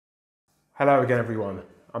Hello again everyone,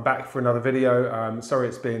 I'm back for another video. Sorry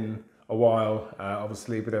it's been a while,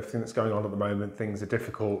 obviously with everything that's going on at the moment things are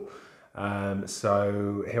difficult.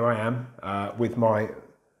 So here I am with my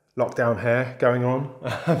lockdown hair going on.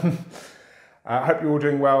 I hope you're all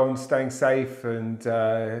doing well and staying safe and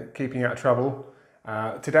keeping out of trouble.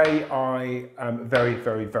 Today I am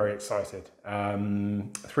very excited.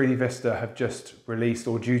 3D Vista have just released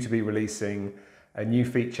or due to be releasing a new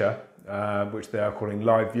feature which they are calling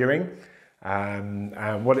live viewing.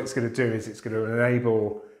 And what it's going to do is it's going to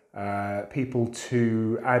enable people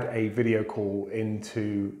to add a video call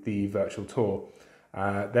into the virtual tour.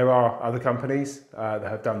 There are other companies that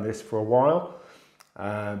have done this for a while,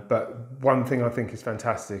 but one thing I think is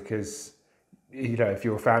fantastic is, you know, if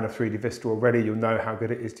you're a fan of 3D Vista already, you'll know how good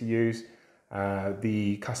it is to use.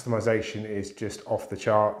 The customization is just off the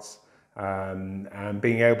charts, and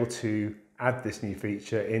being able to add this new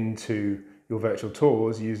feature into your virtual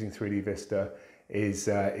tours using 3D Vista is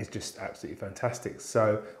just absolutely fantastic.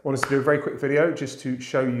 So I wanted to do a very quick video just to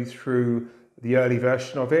show you through the early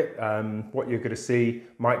version of it. What you're going to see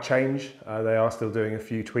might change. They are still doing a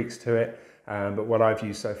few tweaks to it, but what I've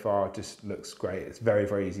used so far just looks great. It's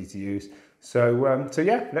very easy to use. So, so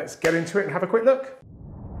yeah, let's get into it and have a quick look.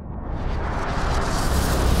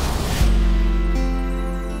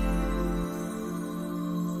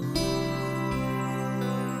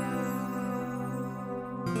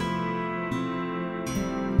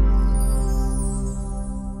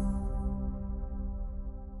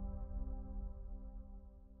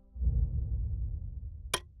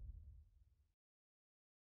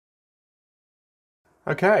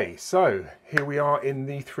 Okay, so here we are in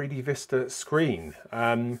the 3D Vista screen.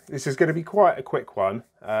 This is going to be quite a quick one,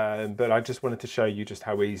 but I just wanted to show you just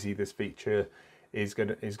how easy this feature is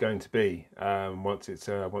going to be once it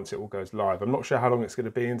all goes live. I'm not sure how long it's going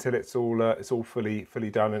to be until it's all fully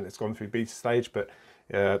done and it's gone through beta stage, but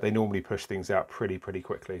they normally push things out pretty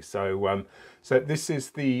quickly. So so this is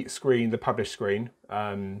the screen, the publish screen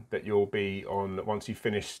that you'll be on once you've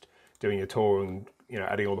finished doing your tour and, you know,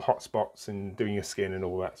 adding all the hotspots and doing your skin and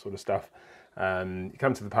all that sort of stuff. You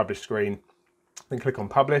come to the publish screen, then click on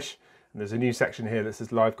publish, and there's a new section here that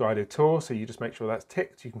says live guided tour. So you just make sure that's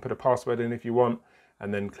ticked. You can put a password in if you want,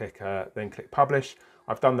 and then click publish.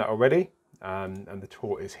 I've done that already, and the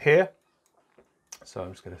tour is here. So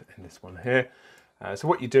I'm just going to end this one here. So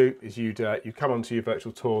what you do is you come onto your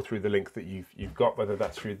virtual tour through the link that you've got, whether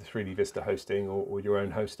that's through the 3D Vista hosting or your own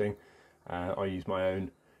hosting. I use my own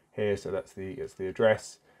here, so that's the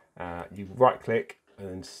address. You right click and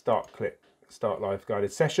then start live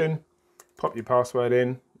guided session. Pop your password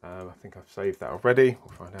in. I think I've saved that already.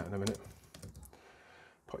 We'll find out in a minute.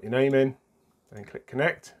 Put your name in, then click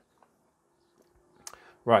connect.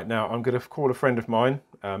 Right, now I'm going to call a friend of mine,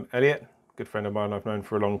 Elliot, good friend of mine I've known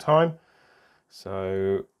for a long time.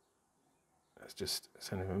 So let's just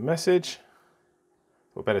send him a message.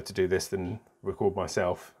 Well, better to do this than record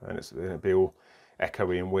myself, and it'll be all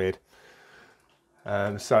echoey and weird.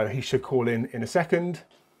 So he should call in a second.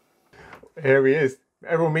 Here he is.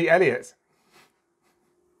 Everyone meet Elliot.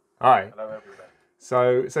 Hi. Hello everybody.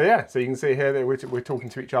 So yeah, so you can see here that we're talking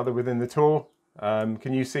to each other within the tour.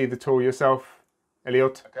 Can you see the tour yourself,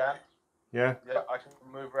 Elliot? I can. Yeah? Yeah, I can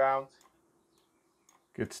move around.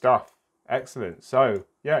 Good stuff. Excellent. So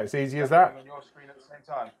yeah, it's easy as that. On your screen at the same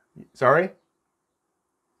time. Sorry?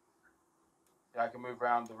 Yeah, I can move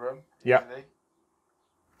around the room. Yeah. Easily.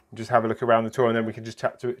 Just have a look around the tour, and then we can just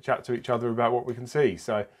chat to each other about what we can see.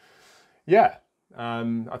 So yeah,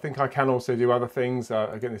 I think I can also do other things.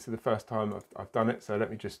 Again, this is the first time I've done it, so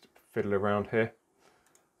let me just fiddle around here.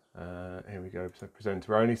 Here we go. So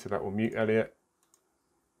presenter only, so that will mute Elliot.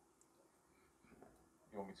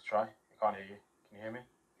 You want me to try? I can't hear you. Can you hear me?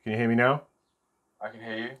 Can you hear me now? I can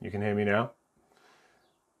hear you. You can hear me now.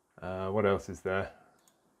 What else is there?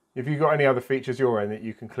 Have you got any other features your end that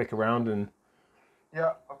you can click around and?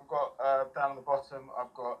 Yeah, I've got down at the bottom.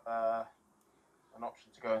 I've got an option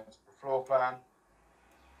to go into the floor plan.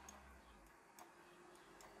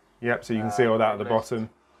 Yep, so you can see all that at the bottom.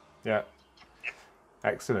 Yeah,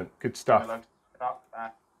 excellent, good stuff.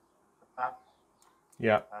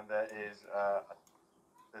 Yeah. And there's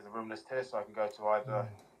a room list here, so I can go to either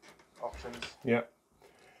options. Yeah,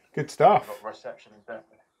 good stuff. I've got reception and demo.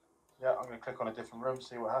 Yeah, I'm going to click on a different room,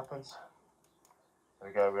 see what happens. There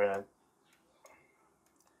we go. We're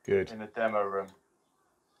Good. in the demo room.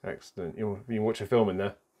 Excellent. You watch a film in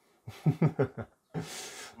there?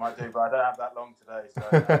 Might do, but I don't have that long today, so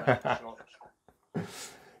short.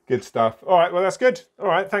 Good stuff. All right, well that's good. All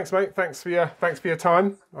right, thanks, mate. Thanks for your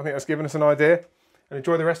time. I think that's given us an idea. And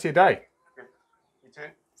enjoy the rest of your day. Good. You too.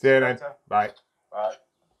 See you then. Bye. Bye.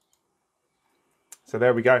 So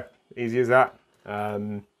there we go, easy as that.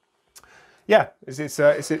 Yeah, it's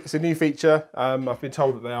a new feature. I've been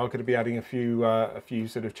told that they are going to be adding a few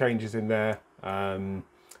sort of changes in there.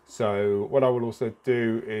 So what I will also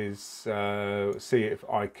do is see if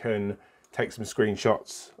I can take some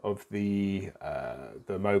screenshots of the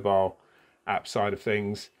mobile app side of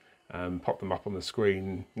things, pop them up on the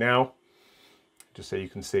screen now, just so you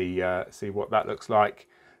can see what that looks like.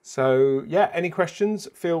 So yeah, any questions?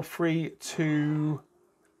 Feel free to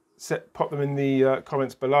pop them in the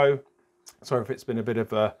comments below. Sorry if it's been a bit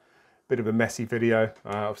of a messy video.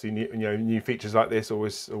 Obviously, new features like this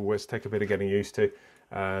always take a bit of getting used to,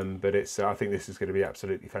 but I think this is going to be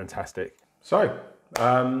absolutely fantastic. So,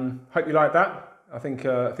 hope you like that. I think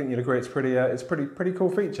you'll agree it's pretty cool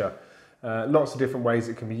feature. Lots of different ways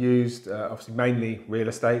it can be used. Obviously, mainly real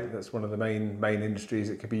estate. That's one of the main industries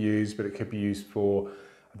it could be used, but it could be used for,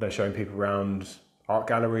 I don't know, showing people around art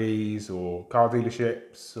galleries or car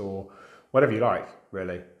dealerships or whatever you like,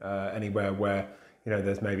 really. Anywhere where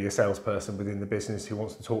there's maybe a salesperson within the business who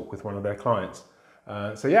wants to talk with one of their clients.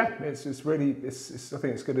 So yeah, I think it's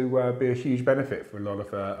going to be a huge benefit for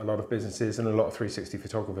a lot of businesses and a lot of 360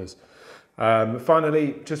 photographers.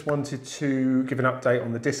 Finally, just wanted to give an update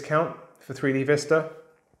on the discount for 3D Vista.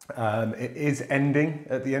 It is ending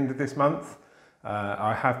at the end of this month.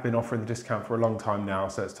 I have been offering the discount for a long time now,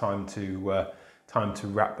 so it's time to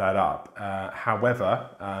wrap that up. However,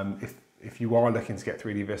 if you are looking to get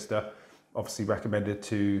 3D Vista, obviously recommended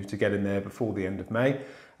to get in there before the end of May.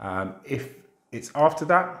 If it's after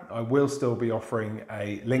that, I will still be offering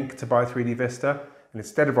a link to buy 3D Vista, and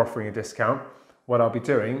instead of offering a discount, what I'll be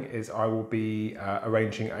doing is I will be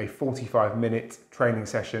arranging a 45-minute training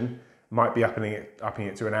session. Might be upping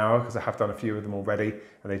it to an hour, because I have done a few of them already,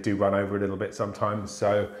 and they do run over a little bit sometimes.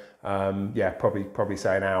 So yeah, probably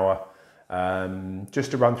say an hour.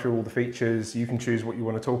 Just to run through all the features. You can choose what you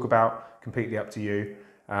want to talk about, completely up to you,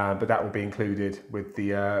 but that will be included with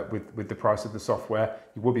the price of the software.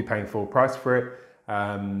 You will be paying full price for it,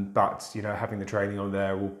 but having the training on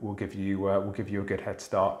there will give you a good head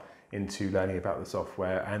start into learning about the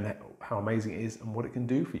software and how amazing it is and what it can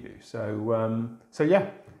do for you. So yeah,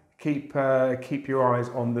 keep your eyes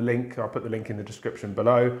on the link. I'll put the link in the description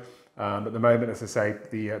below. At the moment, as I say,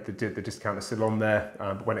 the discount is still on there,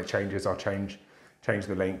 but when it changes, I'll change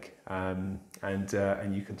the link, and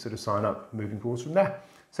you can sort of sign up moving forwards from there.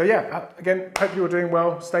 So yeah, again, hope you're doing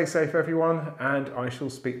well. Stay safe, everyone, and I shall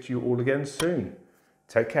speak to you all again soon.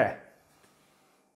 Take care.